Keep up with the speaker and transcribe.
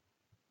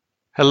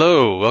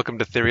Hello, welcome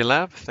to Theory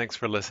Lab. Thanks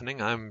for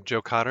listening. I'm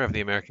Joe Cotter of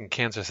the American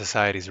Cancer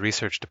Society's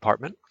research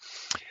department.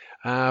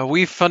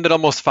 We've funded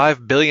almost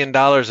 $5 billion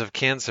of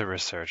cancer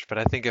research, but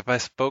I think if I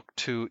spoke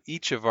to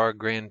each of our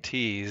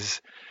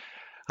grantees,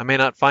 I may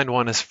not find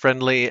one as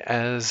friendly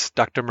as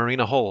Dr.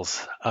 Marina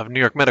Holes of New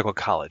York Medical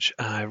College.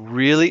 I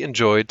really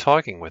enjoyed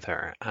talking with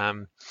her.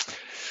 But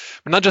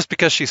not just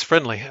because she's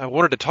friendly. I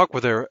wanted to talk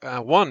with her,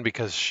 one,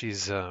 because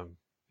she's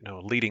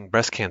leading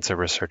breast cancer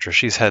researcher.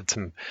 She's had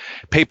some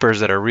papers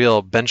that are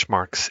real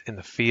benchmarks in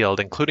the field,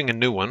 including a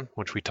new one,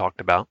 which we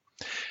talked about.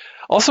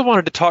 Also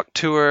wanted to talk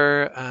to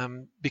her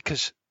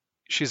because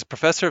she's a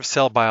professor of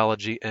cell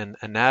biology and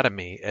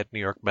anatomy at New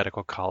York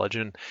Medical College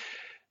and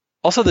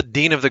also the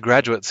dean of the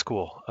graduate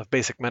school of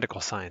basic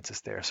medical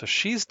sciences there. So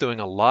she's doing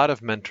a lot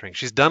of mentoring.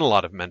 She's done a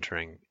lot of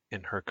mentoring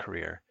in her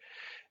career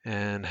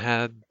and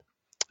had,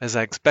 as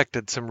I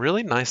expected, some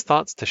really nice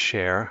thoughts to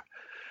share.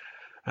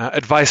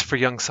 Advice for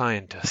young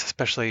scientists,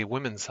 especially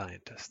women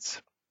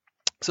scientists.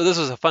 So this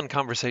was a fun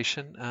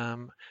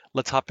conversation.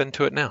 Let's hop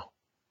into it now.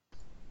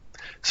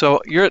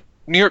 So you're at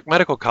New York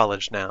Medical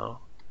College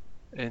now,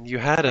 and you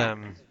had a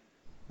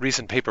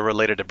recent paper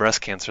related to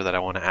breast cancer that I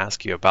want to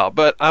ask you about.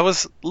 But I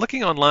was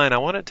looking online. I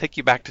want to take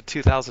you back to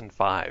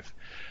 2005.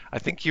 I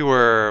think you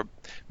were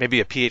maybe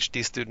a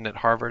PhD student at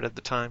Harvard at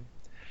the time.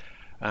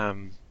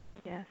 Um,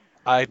 Yes.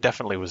 I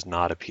definitely was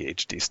not a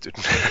PhD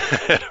student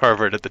at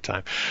Harvard at the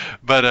time,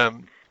 but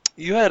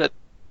you had a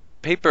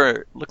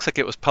paper. Looks like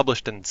it was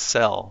published in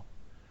Cell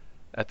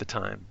at the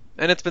time.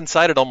 And it's been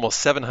cited almost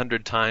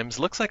 700 times.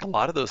 Looks like a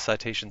lot of those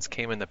citations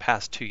came in the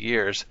past 2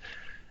 years.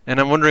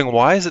 And I'm wondering,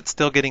 why is it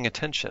still getting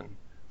attention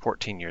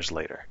 14 years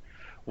later?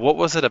 What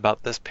was it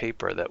about this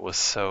paper that was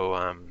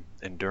so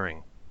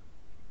enduring?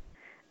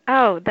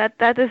 Oh,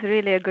 that is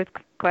really a good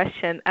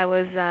question. I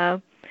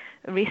was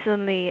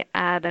recently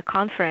at a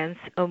conference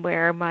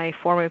where my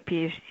former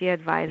PhD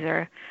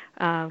advisor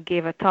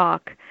gave a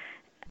talk,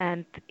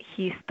 and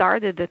he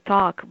started the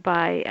talk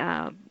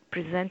by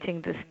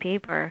presenting this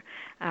paper.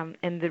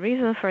 And the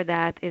reason for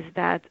that is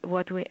that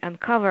what we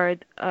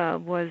uncovered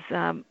was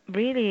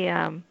really,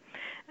 I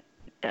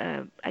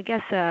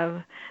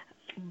guess,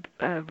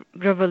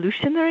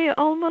 revolutionary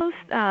almost.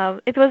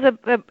 It was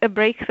a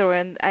breakthrough,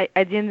 and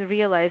I didn't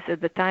realize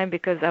at the time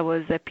because I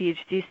was a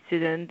PhD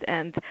student,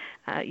 and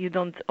you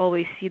don't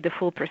always see the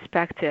full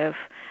perspective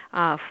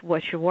of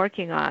what you're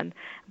working on.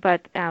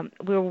 But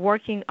we're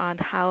working on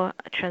how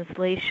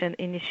translation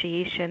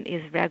initiation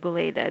is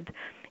regulated.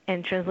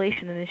 And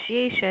translation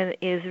initiation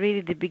is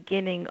really the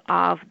beginning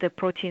of the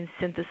protein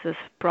synthesis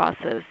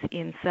process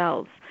in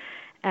cells.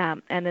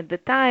 And at the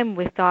time,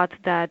 we thought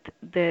that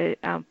the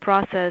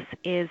process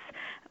is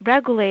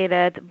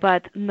regulated,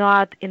 but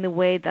not in the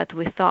way that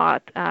we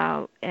thought.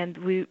 And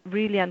we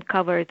really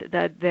uncovered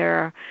that there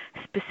are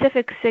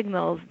specific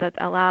signals that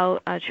allow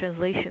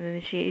translation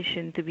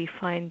initiation to be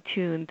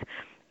fine-tuned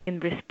in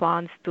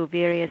response to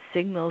various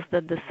signals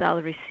that the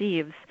cell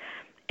receives.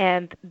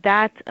 And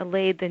that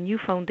laid a new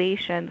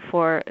foundation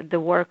for the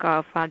work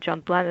of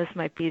John Blanes,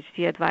 my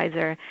PhD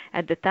advisor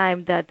at the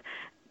time, that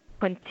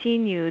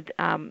continued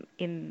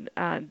in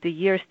the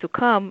years to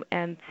come,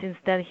 and since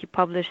then he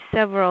published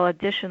several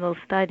additional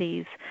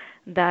studies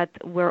that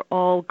were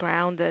all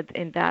grounded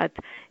in that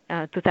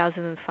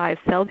 2005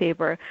 Cell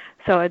paper.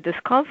 So at this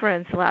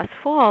conference last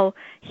fall,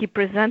 he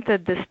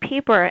presented this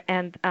paper,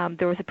 and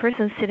there was a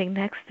person sitting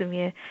next to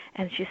me,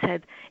 and she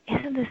said,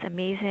 "Isn't this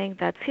amazing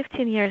that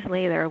 15 years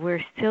later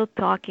we're still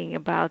talking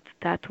about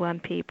that one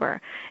paper?"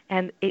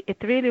 And it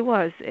really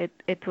was.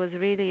 It was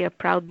really a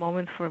proud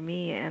moment for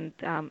me, and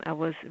I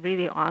was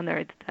really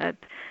honored that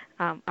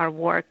our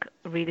work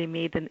really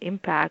made an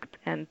impact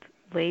and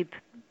laid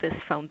this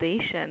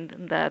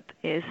foundation that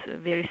is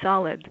very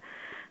solid.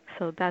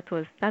 So that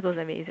was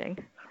amazing.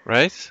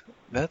 Right?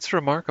 That's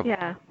remarkable.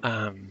 Yeah,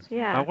 I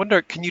yeah.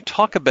 wonder, can you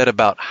talk a bit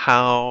about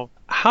how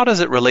does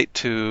it relate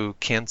to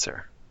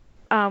cancer?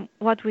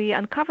 What we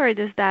uncovered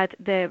is that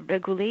the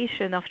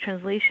regulation of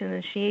translation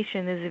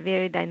initiation is a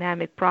very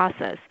dynamic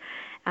process.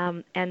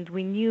 And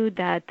we knew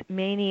that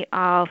many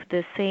of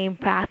the same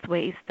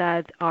pathways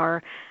that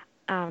are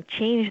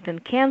changed in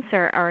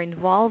cancer are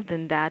involved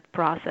in that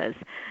process,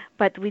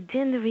 but we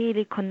didn't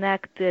really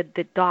connect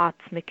the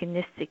dots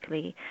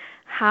mechanistically.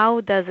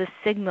 How does a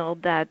signal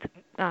that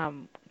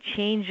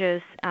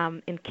changes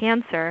in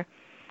cancer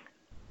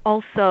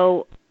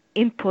also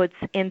inputs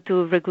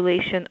into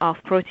regulation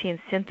of protein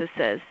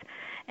synthesis?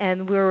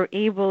 And we were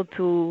able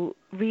to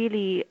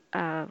really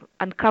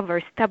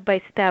uncover step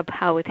by step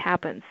how it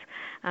happens.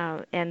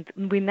 And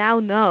we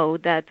now know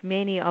that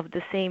many of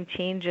the same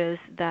changes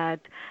that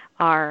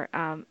are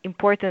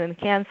important in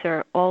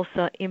cancer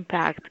also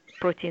impact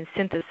protein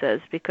synthesis,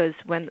 because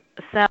when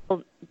a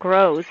cell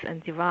grows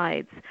and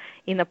divides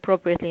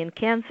inappropriately in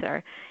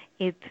cancer,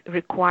 it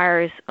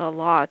requires a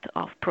lot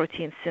of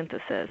protein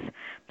synthesis.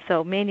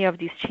 So many of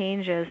these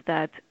changes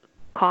that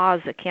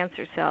cause a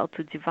cancer cell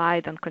to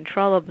divide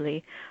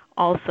uncontrollably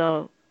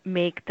also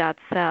make that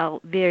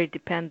cell very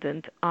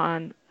dependent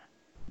on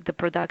the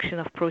production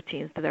of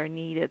proteins that are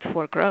needed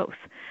for growth.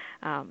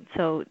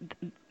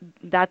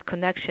 That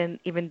connection,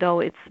 even though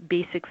it's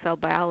basic cell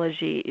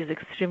biology, is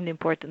extremely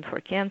important for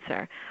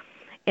cancer.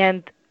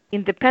 And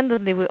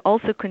independently, we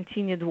also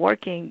continued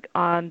working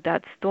on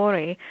that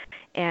story.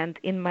 And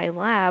in my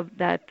lab,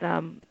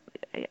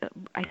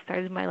 I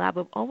started my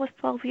lab almost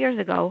 12 years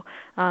ago,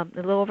 a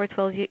little over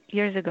 12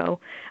 years ago,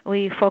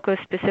 we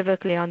focused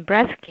specifically on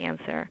breast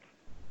cancer.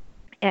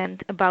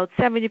 And about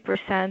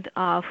 70%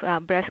 of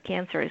breast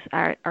cancers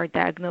are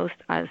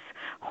diagnosed as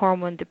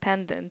hormone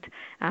dependent.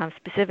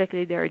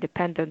 Specifically, they're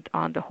dependent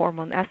on the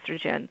hormone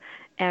estrogen.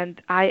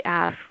 And I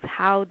asked,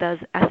 how does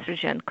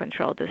estrogen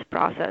control this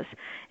process?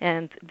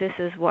 And this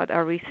is what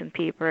our recent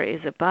paper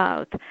is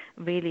about.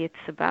 Really,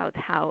 it's about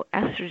how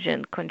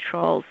estrogen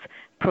controls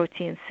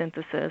protein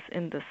synthesis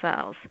in the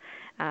cells.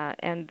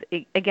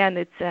 Again,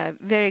 it's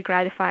very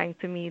gratifying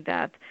to me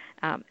that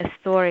a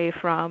story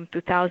from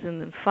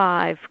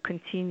 2005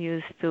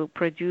 continues to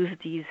produce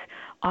these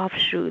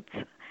offshoots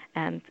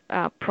and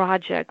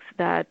projects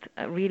that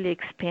really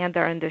expand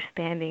our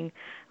understanding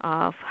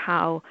of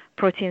how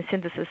protein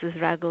synthesis is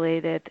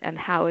regulated and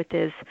how it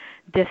is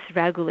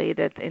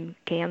dysregulated in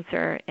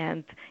cancer.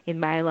 And in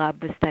my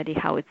lab, we study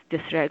how it's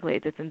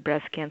dysregulated in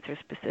breast cancer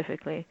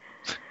specifically.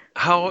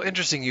 How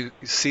interesting you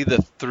see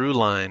the through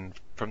line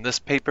from this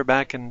paper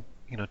back in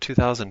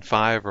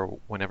 2005 or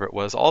whenever it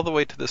was, all the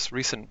way to this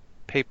recent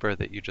paper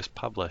that you just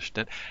published.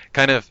 And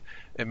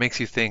it makes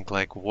you think,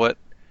 like, what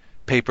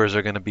papers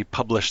are going to be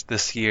published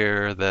this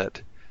year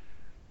that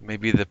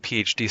maybe the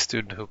PhD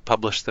student who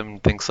published them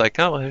thinks like,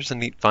 oh, here's a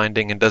neat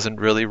finding, and doesn't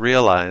really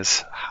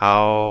realize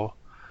how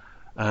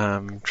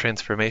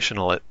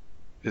transformational it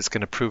is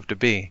going to prove to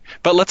be.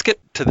 But let's get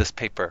to this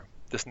paper,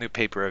 this new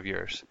paper of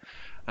yours.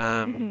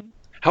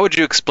 How would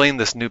you explain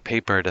this new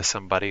paper to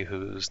somebody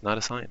who's not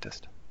a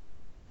scientist?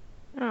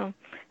 Oh,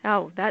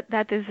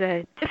 that is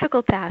a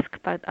difficult task,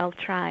 but I'll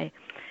try.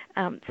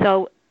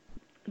 So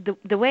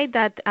the way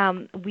that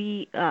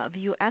we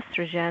view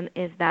estrogen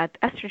is that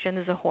estrogen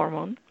is a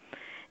hormone,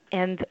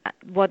 and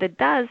what it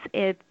does,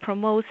 it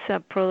promotes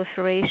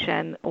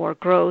proliferation or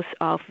growth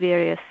of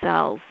various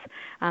cells.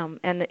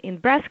 And in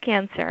breast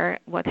cancer,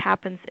 what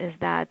happens is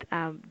that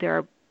there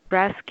are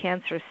breast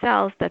cancer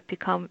cells that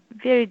become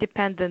very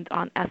dependent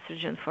on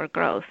estrogen for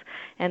growth,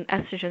 and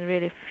estrogen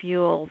really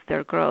fuels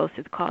their growth.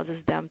 It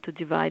causes them to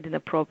divide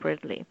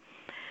inappropriately.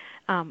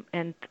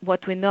 And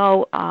what we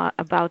know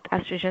about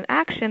estrogen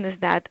action is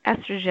that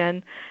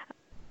estrogen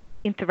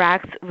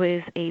interacts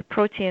with a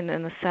protein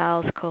in the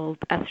cells called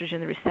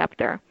estrogen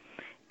receptor.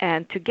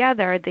 And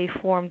together they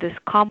form this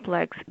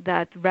complex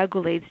that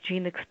regulates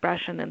gene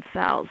expression in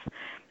cells.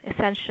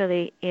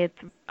 Essentially, it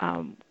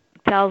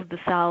tells the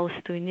cells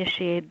to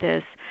initiate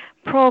this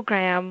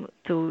program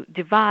to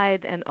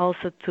divide and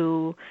also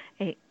to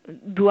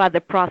do other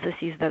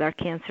processes that are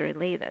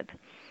cancer-related.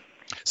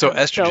 So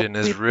estrogen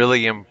is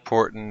really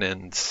important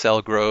in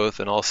cell growth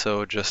and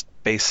also just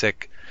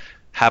basic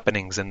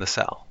happenings in the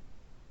cell.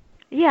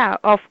 Yeah,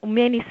 of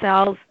many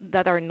cells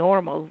that are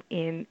normal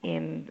in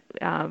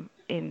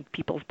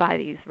people's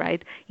bodies,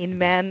 right? In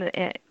men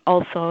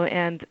also,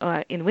 and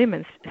in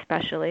women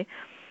especially.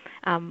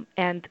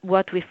 And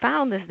what we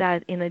found is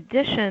that in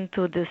addition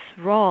to this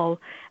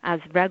role as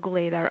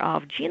regulator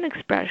of gene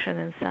expression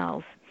in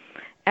cells,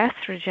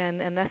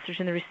 estrogen and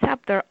estrogen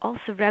receptor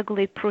also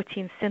regulate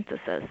protein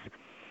synthesis.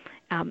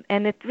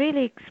 And it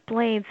really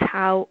explains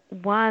how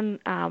one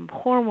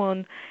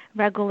hormone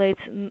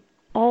regulates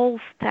all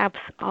steps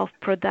of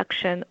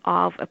production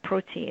of a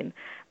protein.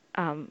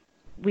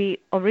 We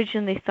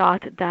originally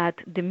thought that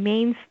the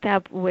main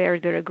step where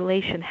the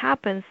regulation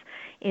happens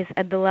is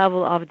at the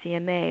level of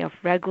DNA, of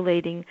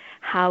regulating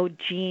how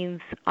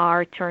genes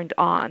are turned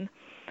on.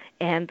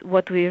 And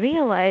what we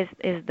realized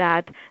is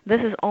that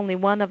this is only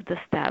one of the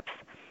steps.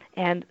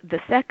 And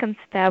the second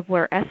step,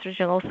 where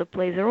estrogen also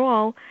plays a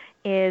role,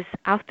 is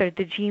after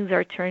the genes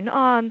are turned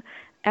on,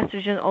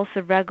 estrogen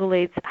also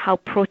regulates how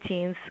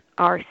proteins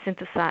are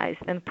synthesized.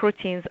 And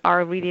proteins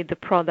are really the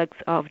products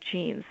of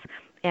genes,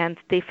 and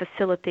they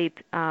facilitate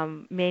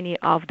many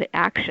of the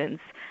actions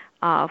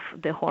of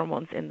the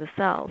hormones in the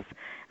cells.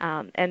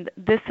 And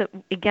this,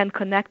 again,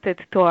 connected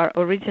to our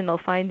original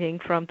finding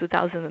from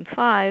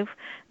 2005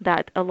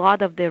 that a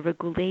lot of the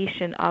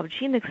regulation of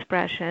gene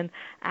expression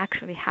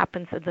actually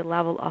happens at the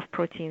level of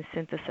protein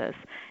synthesis.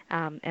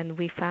 And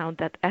we found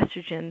that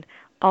estrogen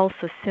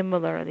also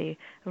similarly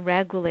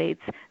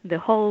regulates the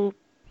whole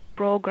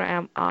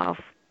program of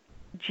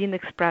gene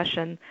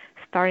expression,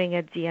 starting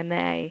at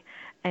DNA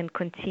and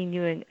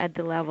continuing at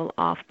the level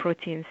of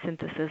protein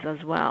synthesis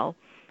as well.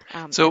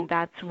 So and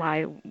that's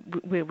why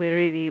we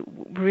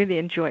really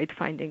enjoyed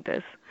finding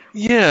this.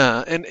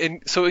 Yeah,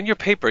 and so in your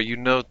paper, you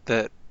note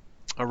that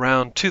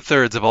around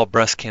 2/3 of all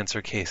breast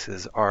cancer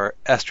cases are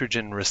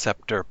estrogen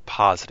receptor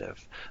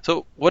positive.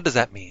 So what does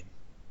that mean?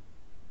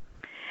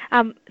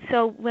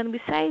 So when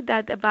we say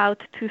that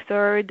about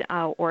two-thirds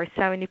or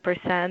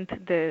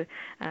 70%,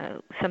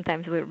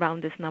 sometimes we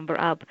round this number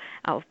up,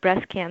 of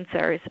breast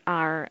cancers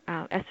are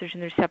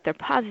estrogen receptor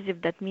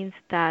positive, that means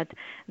that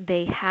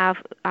they have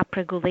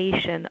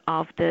upregulation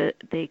of the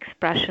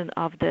expression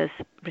of this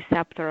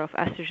receptor, of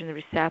estrogen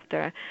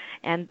receptor,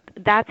 and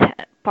that's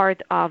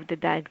part of the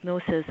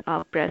diagnosis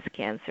of breast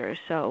cancer.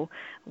 So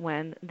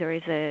when there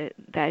is a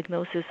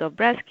diagnosis of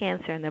breast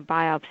cancer and a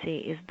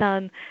biopsy is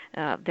done,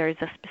 there is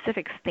a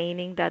specific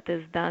staining that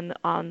is done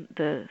on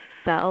the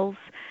cells,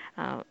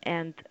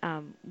 and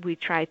we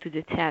try to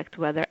detect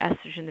whether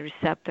estrogen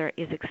receptor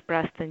is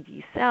expressed in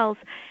these cells,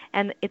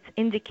 and it's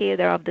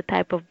indicator of the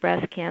type of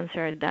breast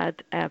cancer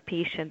that a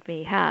patient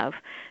may have.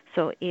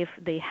 So if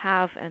they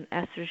have an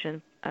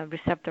estrogen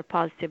receptor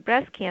positive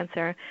breast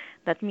cancer,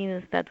 that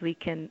means that we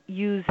can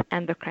use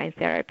endocrine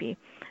therapy,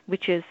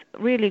 which is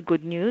really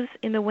good news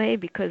in a way,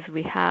 because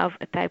we have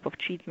a type of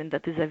treatment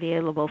that is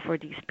available for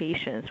these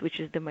patients, which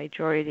is the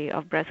majority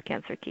of breast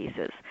cancer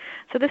cases.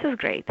 So this is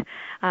great.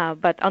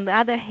 But on the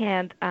other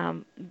hand,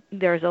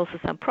 there's also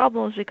some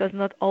problems, because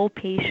not all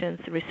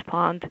patients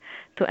respond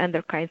to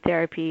endocrine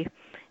therapy.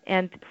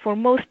 And for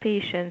most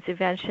patients,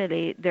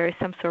 eventually there is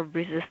some sort of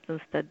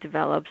resistance that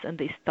develops and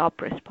they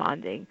stop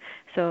responding.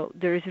 So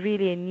there is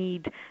really a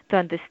need to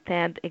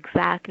understand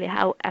exactly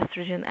how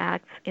estrogen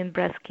acts in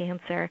breast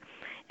cancer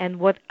and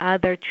what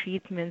other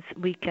treatments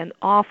we can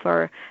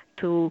offer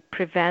to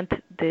prevent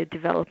the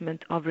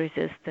development of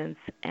resistance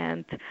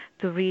and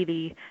to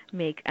really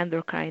make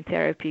endocrine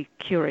therapy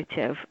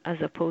curative,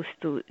 as opposed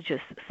to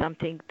just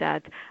something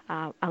that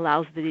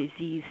allows the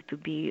disease to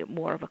be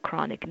more of a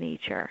chronic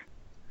nature.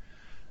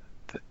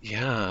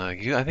 Yeah,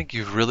 I think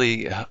you've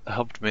really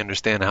helped me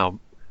understand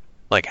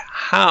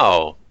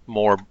how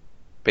more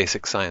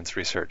basic science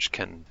research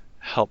can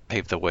help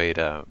pave the way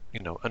to,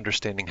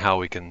 understanding how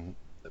we can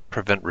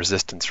prevent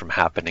resistance from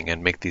happening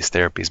and make these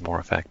therapies more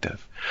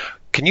effective.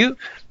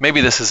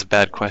 Maybe this is a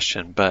bad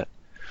question, but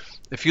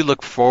if you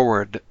look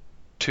forward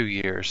 2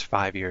 years,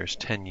 5 years,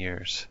 10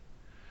 years,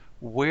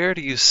 where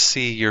do you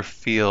see your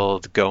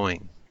field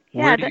going?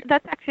 Yeah,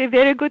 that's actually a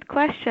very good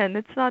question.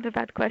 It's not a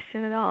bad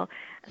question at all.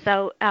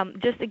 So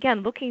just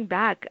again, looking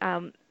back,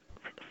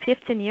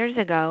 15 years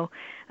ago,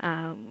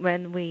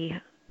 when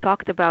we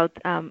talked about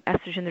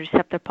estrogen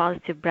receptor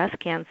positive breast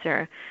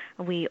cancer,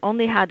 we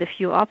only had a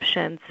few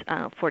options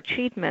for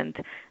treatment.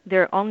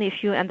 There are only a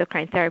few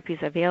endocrine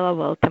therapies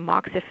available.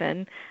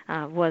 Tamoxifen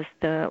was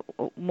the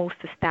most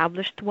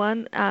established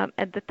one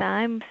at the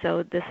time.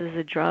 So this is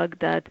a drug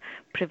that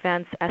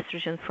prevents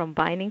estrogen from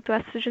binding to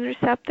estrogen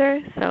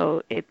receptor.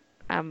 So it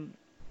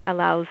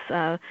allows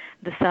the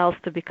cells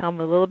to become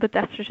a little bit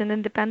estrogen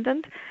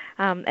independent.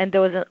 And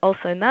there was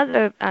also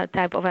another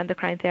type of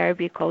endocrine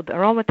therapy called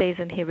aromatase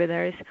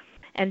inhibitors.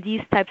 And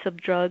these types of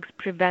drugs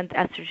prevent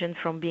estrogen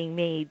from being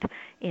made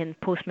in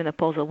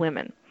postmenopausal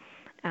women.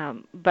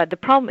 But the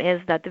problem is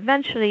that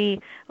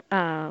eventually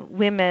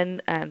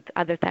women and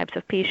other types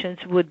of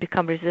patients would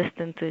become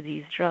resistant to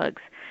these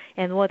drugs.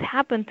 And what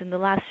happened in the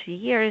last few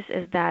years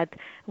is that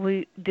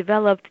we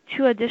developed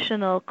 2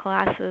 additional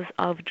classes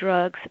of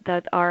drugs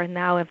that are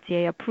now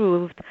FDA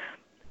approved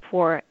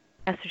for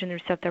estrogen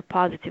receptor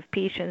positive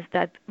patients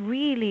that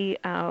really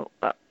are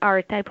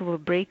a type of a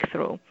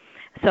breakthrough.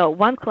 So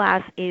one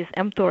class is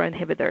mTOR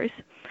inhibitors.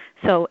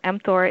 So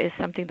mTOR is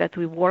something that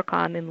we work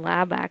on in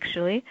lab,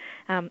 actually,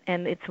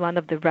 and it's one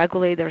of the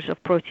regulators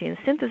of protein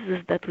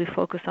synthesis that we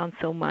focus on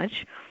so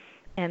much.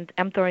 And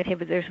mTOR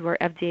inhibitors were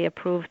FDA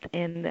approved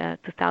in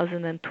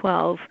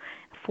 2012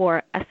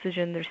 for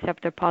estrogen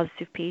receptor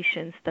positive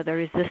patients that are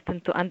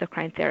resistant to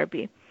endocrine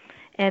therapy.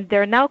 And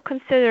they're now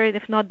considered,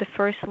 if not the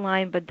first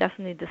line, but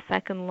definitely the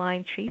second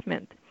line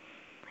treatment.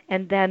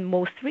 And then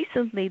most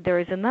recently, there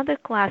is another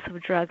class of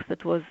drugs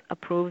that was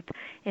approved,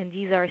 and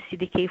these are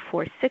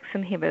CDK4/6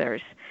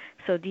 inhibitors.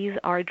 So these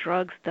are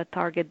drugs that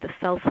target the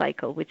cell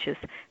cycle, which is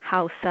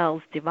how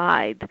cells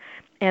divide.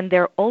 And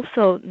they're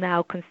also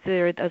now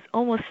considered as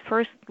almost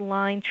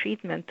first-line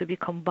treatment to be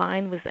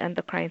combined with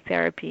endocrine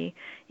therapy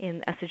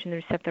in estrogen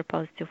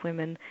receptor-positive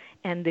women.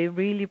 And they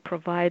really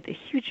provide a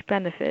huge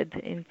benefit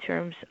in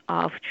terms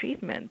of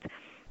treatment.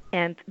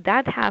 And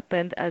that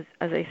happened, as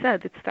I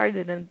said, it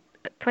started in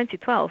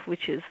 2012,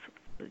 which is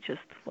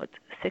just,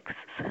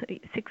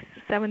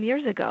 7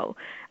 years ago.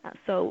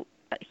 So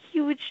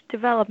huge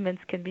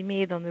developments can be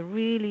made on a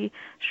really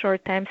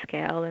short time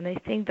scale, and I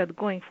think that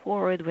going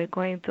forward we're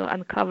going to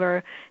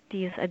uncover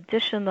these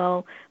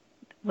additional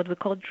what we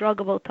call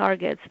druggable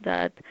targets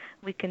that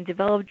we can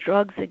develop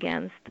drugs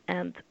against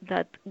and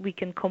that we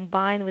can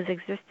combine with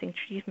existing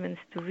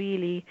treatments to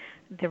really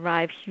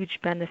derive huge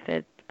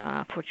benefit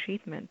for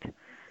treatment.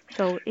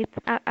 So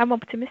I'm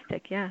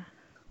optimistic, yeah.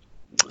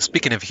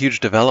 Speaking of huge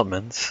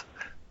developments,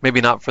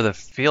 maybe not for the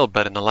field,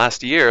 but in the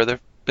last year, there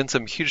have been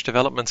some huge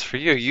developments for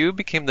you. You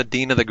became the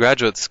dean of the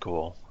graduate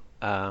school,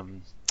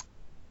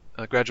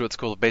 Graduate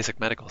School of Basic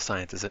Medical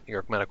Sciences at New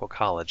York Medical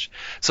College.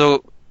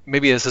 So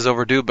maybe this is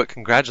overdue, but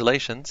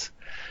congratulations.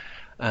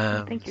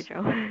 Thank you,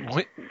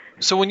 Joe.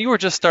 So when you were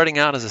just starting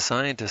out as a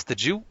scientist,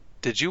 did you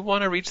did you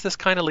want to reach this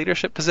kind of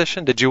leadership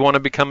position? Did you want to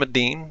become a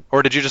dean,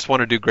 or did you just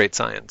want to do great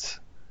science?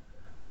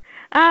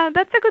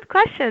 That's a good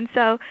question.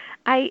 So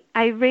I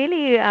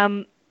really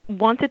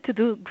wanted to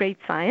do great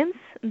science,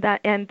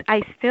 and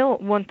I still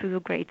want to do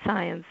great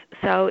science.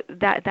 So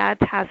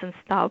that hasn't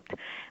stopped.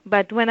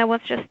 But when I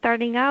was just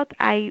starting out,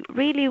 I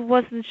really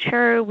wasn't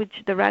sure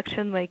which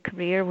direction my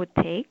career would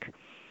take.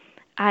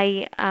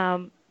 I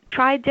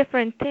tried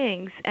different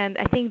things, and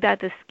I think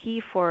that is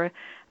key for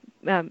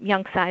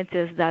young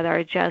scientists that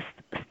are just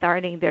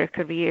starting their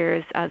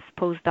careers as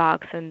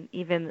postdocs and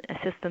even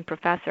assistant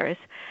professors.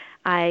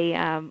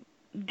 I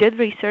did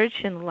research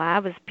in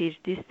lab as a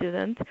PhD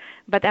student,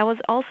 but I was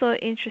also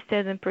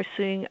interested in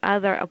pursuing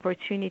other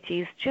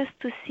opportunities just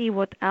to see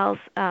what else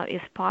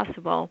is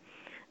possible.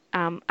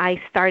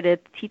 I started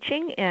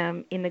teaching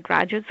in the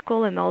graduate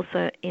school and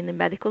also in the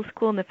medical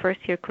school in the first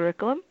year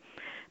curriculum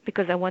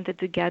because I wanted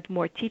to get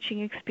more teaching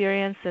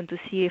experience and to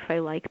see if I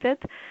liked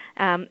it.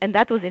 And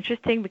that was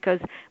interesting because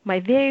my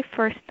very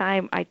first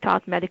time I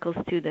taught medical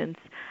students,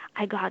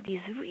 I got these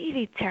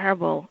really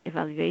terrible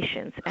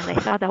evaluations, and I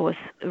thought that was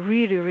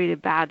really, really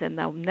bad, and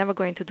I'm never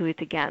going to do it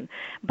again.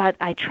 But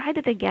I tried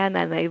it again,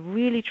 and I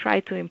really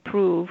tried to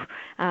improve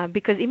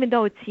because even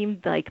though it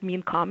seemed like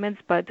mean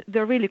comments, but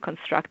they're really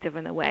constructive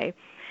in a way.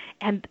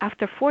 And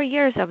after 4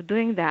 years of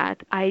doing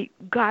that, I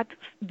got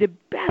the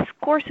best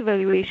course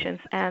evaluations,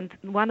 and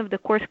one of the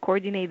course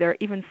coordinator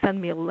even sent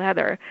me a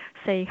letter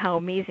saying how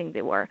amazing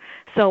they were.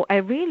 So I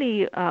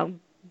really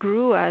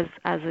grew as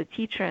a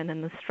teacher and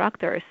an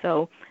instructor,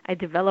 so I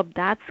developed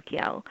that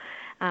skill.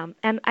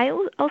 And I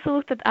also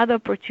looked at other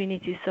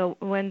opportunities. So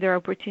when there are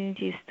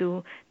opportunities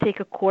to take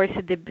a course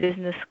at the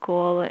business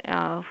school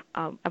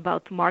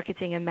about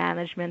marketing and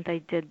management, I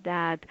did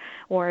that.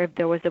 Or if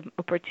there was an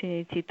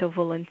opportunity to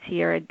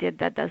volunteer, I did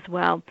that as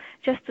well,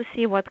 just to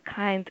see what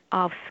kind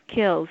of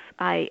skills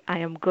I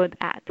am good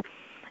at.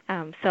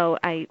 So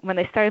when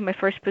I started my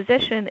first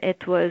position,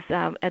 it was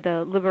at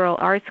a liberal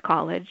arts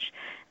college.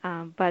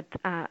 But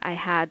I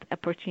had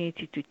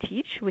opportunity to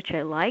teach, which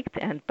I liked,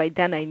 and by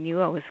then I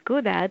knew I was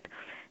good at.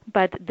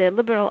 But the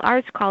liberal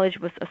arts college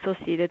was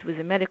associated with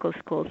a medical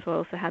school, so I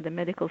also had a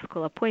medical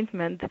school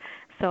appointment.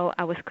 So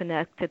I was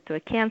connected to a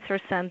cancer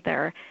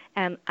center,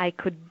 and I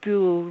could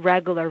do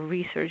regular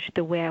research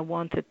the way I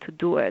wanted to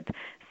do it.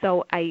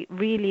 So I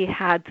really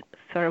had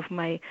sort of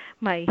my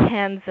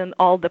hands in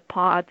all the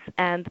pots,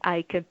 and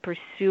I could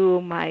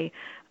pursue my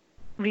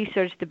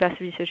research, the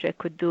best research I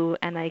could do,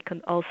 and I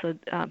could also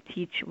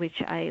teach, which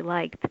I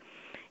liked.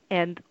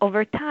 And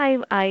over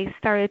time, I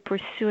started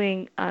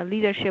pursuing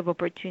leadership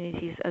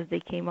opportunities as they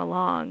came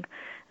along,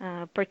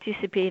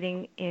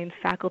 participating in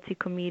faculty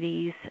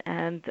committees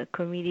and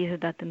committees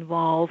that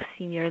involve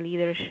senior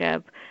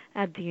leadership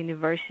at the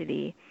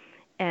university.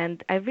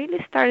 And I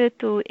really started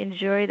to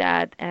enjoy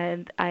that,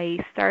 and I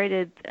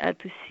started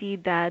to see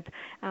that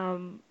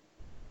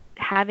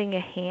having a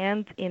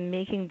hand in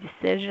making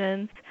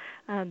decisions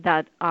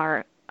that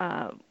are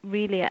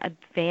really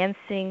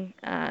advancing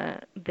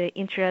the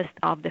interest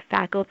of the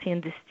faculty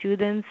and the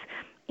students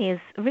is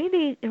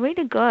really,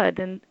 really good,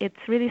 and it's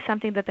really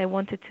something that I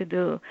wanted to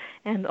do.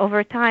 And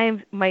over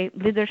time, my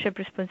leadership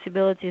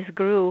responsibilities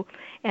grew,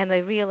 and I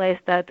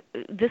realized that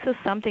this is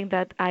something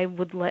that I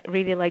would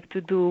really like to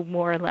do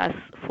more or less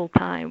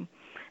full-time,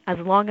 as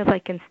long as I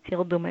can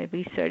still do my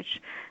research.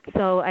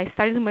 So I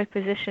started my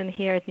position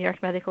here at New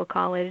York Medical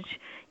College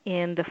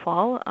in the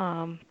fall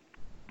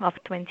of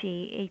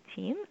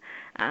 2018,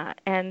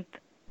 and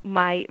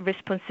my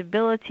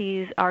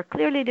responsibilities are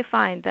clearly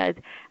defined that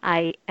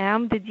I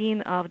am the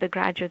Dean of the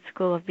Graduate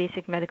School of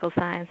Basic Medical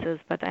Sciences,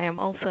 but I am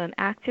also an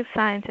active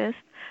scientist.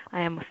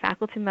 I am a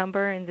faculty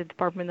member in the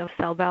Department of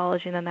Cell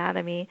Biology and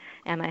Anatomy,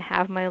 and I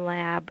have my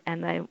lab,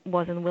 and I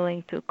wasn't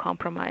willing to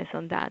compromise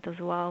on that as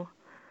well.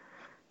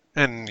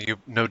 And you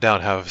no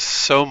doubt have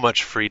so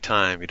much free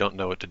time, you don't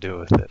know what to do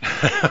with it.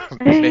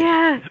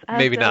 Yes,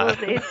 Maybe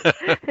not.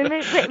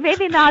 absolutely.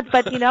 Maybe not,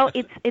 but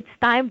it's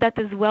time that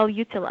is well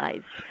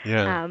utilized.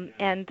 Yeah.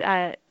 And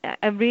I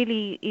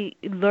really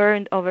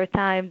learned over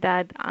time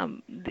that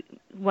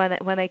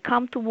when I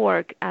come to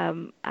work,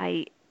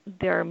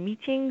 there are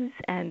meetings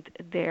and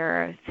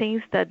there are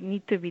things that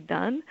need to be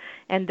done,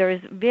 and there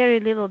is very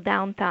little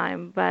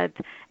downtime, but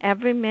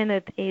every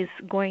minute is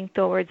going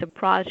towards a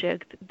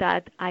project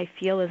that I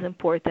feel is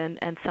important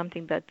and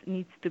something that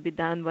needs to be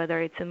done,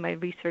 whether it's in my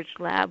research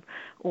lab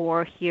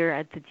or here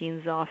at the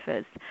dean's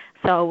office.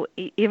 So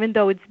even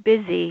though it's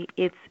busy,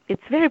 it's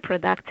very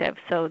productive.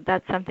 So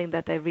that's something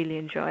that I really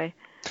enjoy.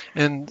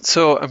 And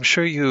so I'm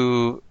sure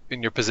you,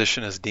 in your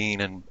position as dean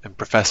and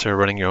professor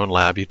running your own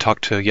lab, you talk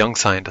to young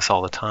scientists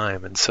all the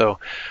time. And so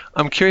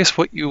I'm curious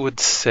what you would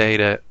say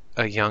to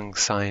a young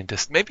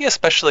scientist, maybe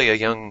especially a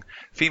young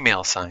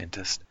female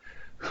scientist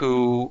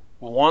who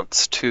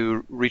wants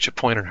to reach a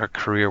point in her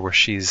career where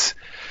she's,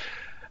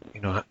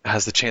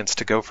 has the chance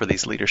to go for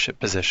these leadership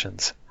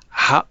positions.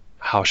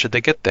 How should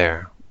they get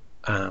there?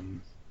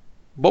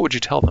 What would you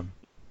tell them?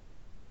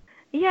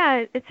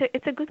 Yeah,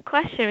 it's a good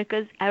question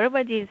because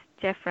everybody is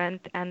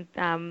different, and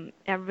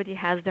everybody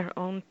has their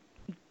own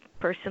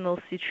personal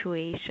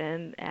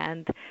situation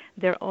and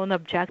their own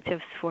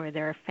objectives for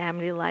their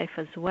family life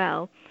as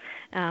well.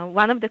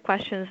 One of the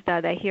questions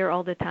that I hear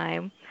all the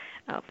time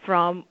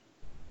from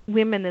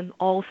women in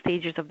all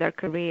stages of their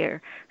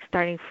career,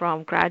 starting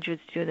from graduate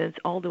students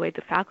all the way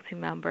to faculty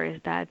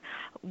members, that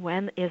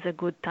when is a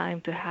good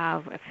time to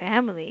have a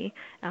family?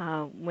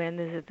 When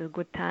is it a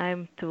good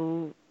time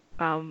to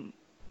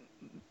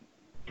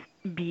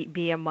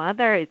be a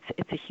mother?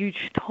 It's a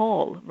huge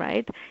toll,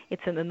 right?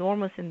 It's an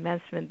enormous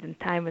investment in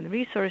time and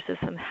resources,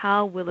 and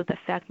how will it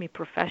affect me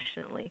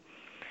professionally?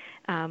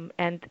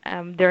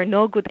 There are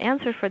no good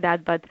answers for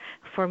that, but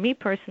for me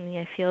personally,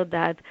 I feel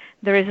that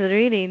there is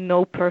really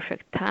no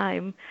perfect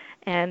time,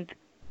 and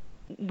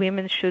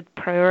women should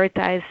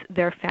prioritize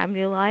their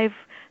family life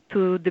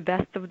to the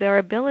best of their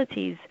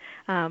abilities.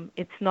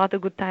 It's not a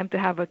good time to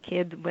have a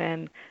kid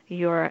when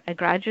you're a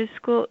graduate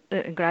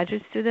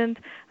student,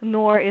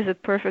 nor is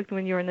it perfect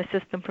when you're an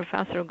assistant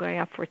professor going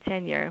up for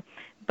tenure.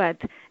 But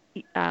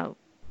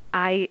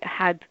I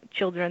had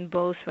children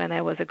both when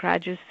I was a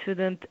graduate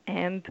student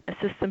and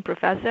assistant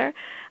professor.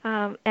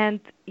 And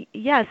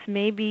yes,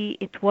 maybe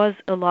it was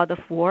a lot of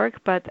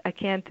work, but I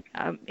can't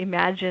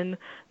imagine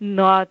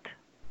not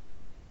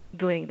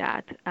doing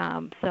that.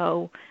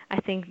 So I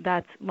think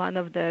that's one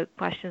of the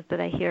questions that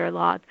I hear a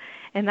lot.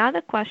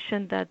 Another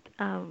question that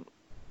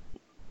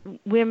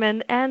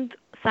women and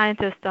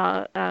scientists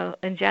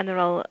in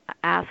general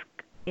ask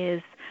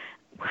is,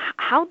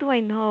 how do I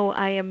know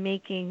I am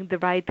making the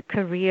right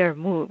career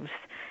moves,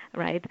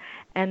 right?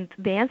 And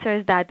the answer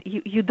is that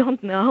you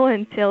don't know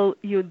until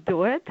you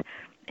do it,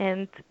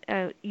 and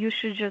you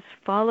should just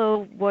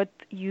follow what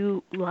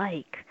you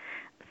like.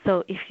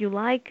 So if you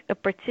like a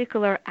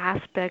particular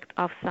aspect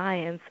of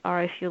science,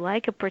 or if you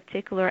like a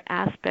particular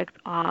aspect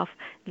of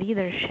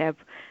leadership,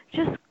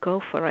 just go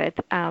for it,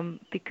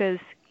 because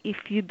if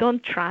you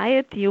don't try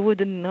it, you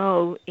wouldn't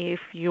know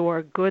if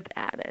you're good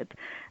at it.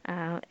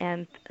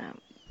 And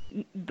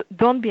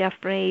don't be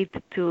afraid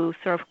to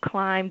sort of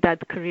climb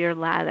that career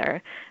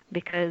ladder,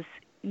 because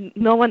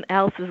no one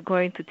else is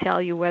going to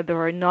tell you whether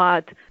or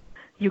not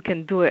you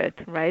can do it,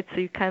 right? So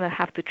you kind of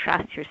have to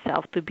trust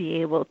yourself to be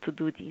able to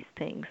do these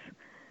things.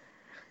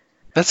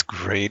 That's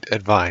great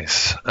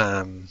advice.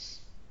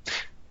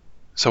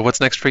 So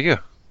what's next for you?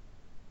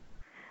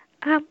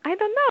 I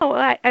don't know.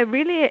 I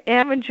really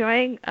am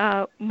enjoying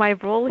my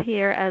role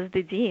here as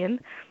the dean.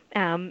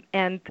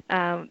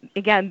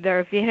 Again, there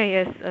are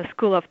various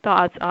school of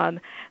thoughts on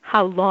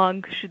how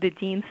long should the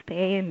dean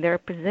stay in their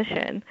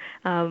position.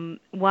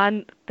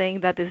 One thing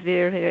that is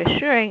very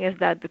reassuring is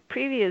that the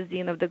previous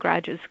dean of the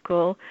graduate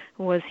school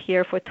was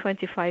here for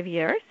 25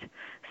 years.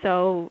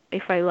 So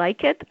if I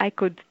like it, I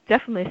could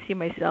definitely see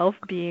myself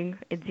being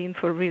a dean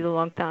for a really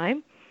long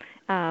time.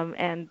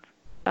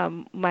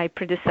 My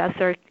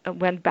predecessor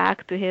went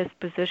back to his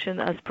position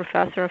as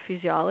professor of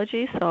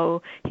physiology,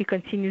 so he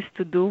continues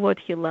to do what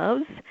he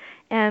loves.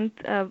 And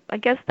I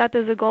guess that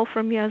is a goal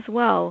for me as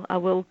well. I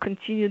will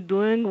continue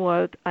doing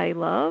what I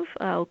love.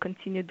 I'll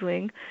continue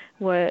doing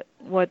what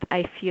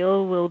I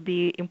feel will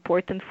be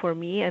important for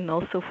me and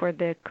also for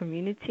the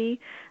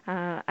community.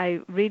 I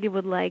really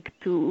would like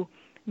to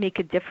make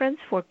a difference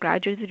for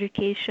graduate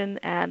education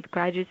and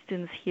graduate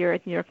students here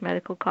at New York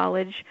Medical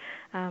College,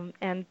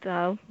 and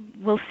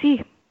we'll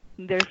see.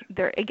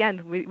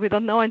 Again, we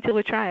don't know until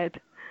we try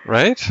it.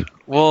 Right?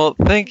 Well,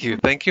 thank you.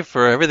 Thank you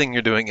for everything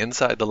you're doing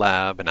inside the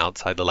lab and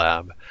outside the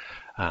lab,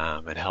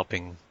 and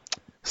helping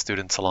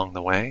students along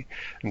the way.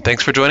 And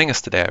thanks for joining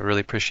us today. I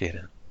really appreciate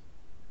it.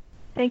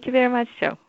 Thank you very much, Joe.